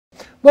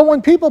But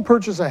when people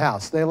purchase a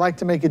house, they like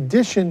to make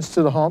additions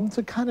to the home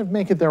to kind of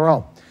make it their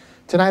own.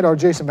 Tonight, our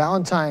Jason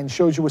Valentine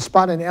shows you a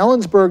spot in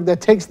Ellensburg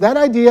that takes that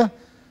idea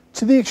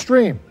to the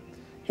extreme.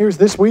 Here's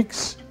this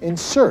week's In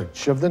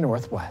Search of the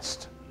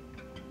Northwest.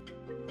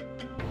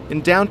 In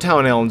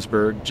downtown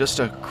Ellensburg, just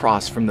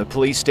across from the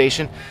police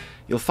station,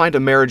 you'll find a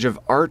marriage of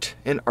art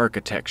and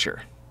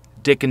architecture.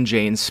 Dick and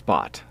Jane's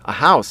Spot, a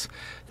house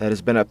that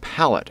has been a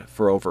palette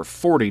for over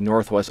 40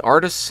 Northwest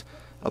artists,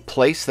 a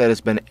place that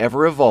has been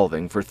ever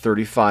evolving for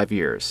 35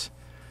 years.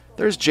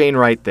 There's Jane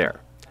right there.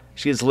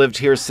 She has lived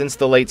here since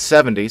the late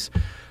 70s.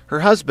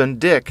 Her husband,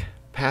 Dick,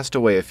 passed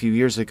away a few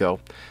years ago,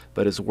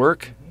 but his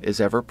work is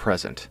ever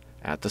present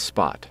at the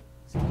Spot.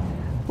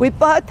 We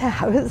bought the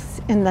house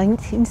in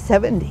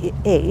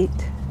 1978,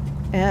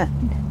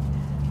 and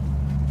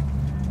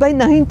by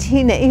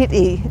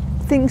 1980,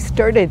 things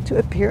started to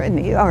appear in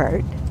the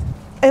yard.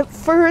 At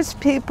first,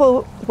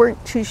 people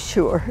weren't too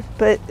sure,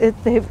 but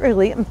they've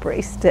really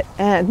embraced it,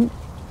 and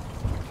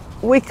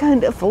we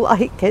kind of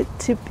like it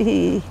to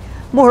be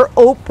more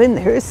open.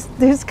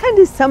 There's kind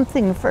of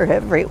something for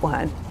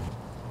everyone.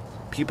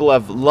 People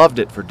have loved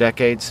it for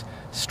decades,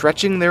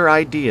 stretching their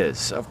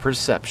ideas of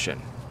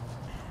perception.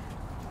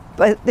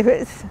 But there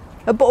was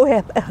a boy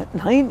about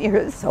 9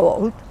 years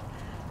old,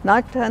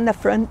 knocked on the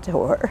front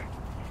door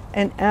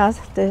and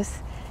asked us,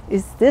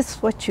 "Is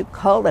this what you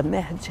call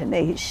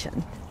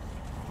imagination?"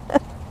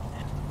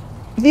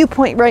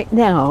 Viewpoint right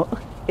now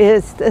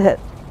is that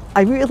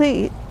I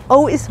really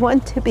always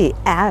want to be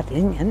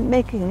adding and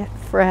making it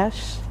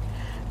fresh,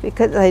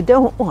 because I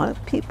don't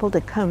want people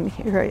to come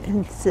here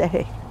and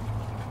say,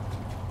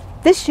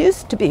 "This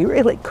used to be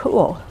really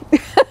cool."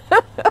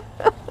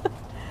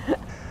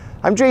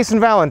 I'm Jason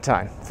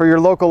Valentine. For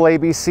your local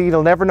ABC,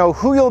 you'll never know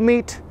who you'll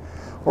meet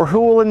or who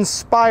will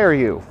inspire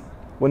you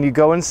when you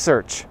go in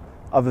search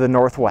of the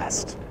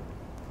Northwest.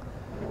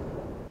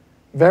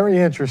 Very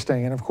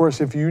interesting. And of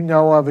course, if you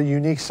know of a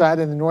unique site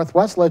in the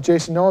Northwest, let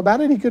Jason know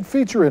about it. He could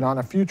feature it on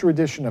a future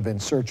edition of In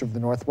Search of the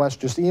Northwest.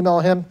 Just email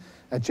him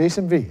at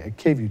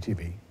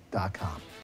jasonv@kvutv.com.